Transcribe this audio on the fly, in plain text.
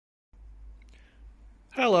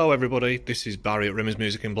Hello everybody, this is Barry at Rimmer's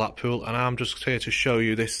Music in Blackpool, and I'm just here to show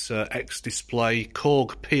you this X-Display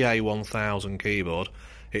Korg PA1000 keyboard.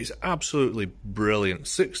 It's absolutely brilliant,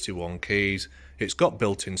 61 keys, it's got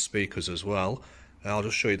built-in speakers as well. I'll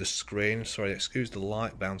just show you the screen. Sorry, excuse the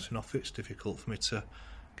light bouncing off it, it's difficult for me to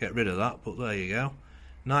get rid of that, but there you go.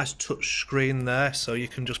 Nice touch screen there, so you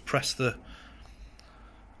can just press the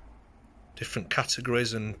different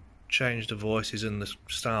categories and change the voices and the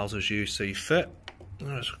styles as you see fit.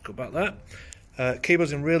 Let's go back there.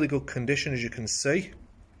 Keyboard's in really good condition, as you can see.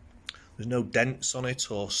 There's no dents on it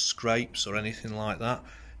or scrapes or anything like that.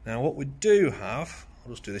 Now what we do have,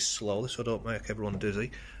 I'll just do this slowly so I don't make everyone dizzy,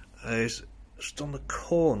 is just on the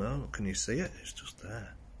corner. Can you see it? It's just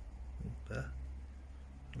there.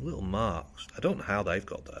 Little marks. I don't know how they've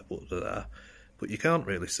got there, but they're there. But you can't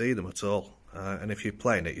really see them at all. And if you're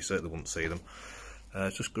playing it, you certainly wouldn't see them.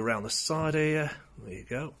 Just go around the side here. There you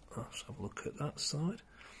go. Let's have a look at that side.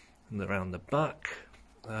 And around the back.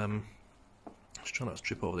 Just try not to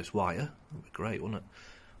trip over this wire. That'd be great, wouldn't it?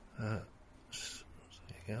 There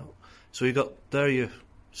you go. So you've got there your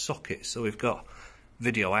sockets. So we've got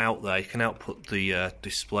video out there. You can output the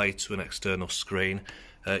display to an external screen.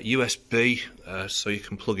 USB, so you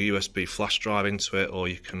can plug a USB flash drive into it, or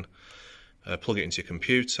you can plug it into your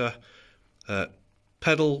computer.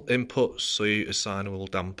 Pedal inputs, so you assign a little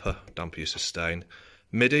damper your sustain.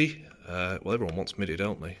 MIDI, well, everyone wants MIDI,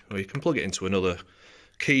 don't they? Or you can plug it into another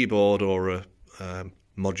keyboard or a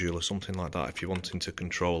module or something like that if you're wanting to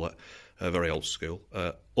control it. Very old school.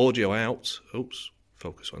 Audio out, oops,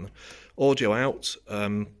 focus on that. Audio out,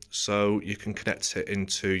 so you can connect it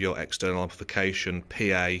into your external amplification,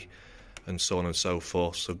 PA, and so on and so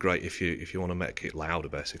forth. So great if you want to make it louder,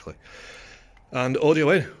 basically. And audio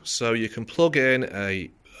in, so you can plug in a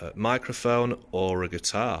microphone or a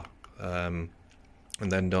guitar, and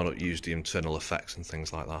then not use the internal effects and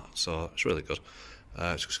things like that. So it's really good.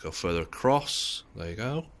 Let's just go further across. There you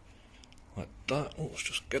go, like that. Oh, let's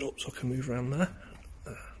just get up so I can move around there.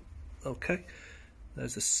 Okay,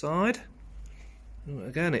 there's the side.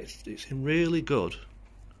 Again, it's in really good,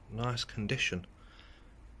 nice condition.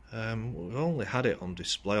 We've only had it on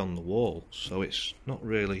display on the wall, so it's not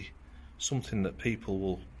really something that people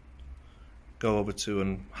will go over to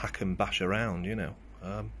and hack and bash around, you know.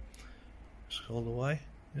 Just all the way.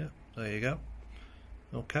 Yeah, there you go.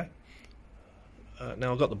 Okay.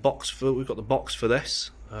 Now we've got the box for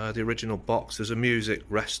this. The original box. There's a music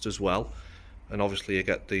rest as well, and obviously you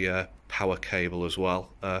get the power cable as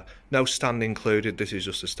well. No stand included. This is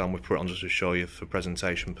just a stand we put on just to show you for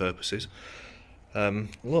presentation purposes.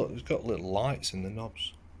 Look, it's got little lights in the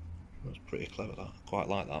knobs. That's pretty clever. That, quite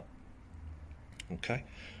like that. Okay,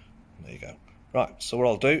 there you go. Right, so what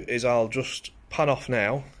I'll do is I'll just pan off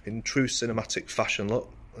now in true cinematic fashion,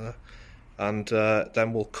 look, and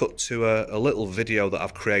then we'll cut to a little video that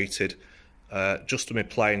I've created just of me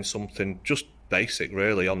playing something just basic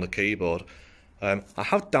really on the keyboard. I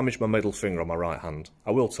have damaged my middle finger on my right hand,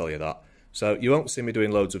 I will tell you that, so you won't see me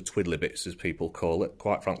doing loads of twiddly bits as people call it,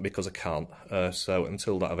 quite frankly, because I can't. So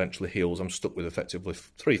until that eventually heals, I'm stuck with effectively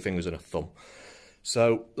 3 fingers and a thumb.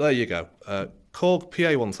 So there you go. Korg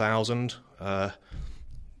PA1000.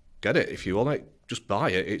 Get it if you want it. Just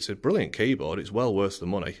buy it. It's a brilliant keyboard. It's well worth the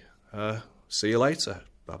money. See you later.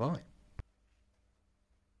 Bye bye.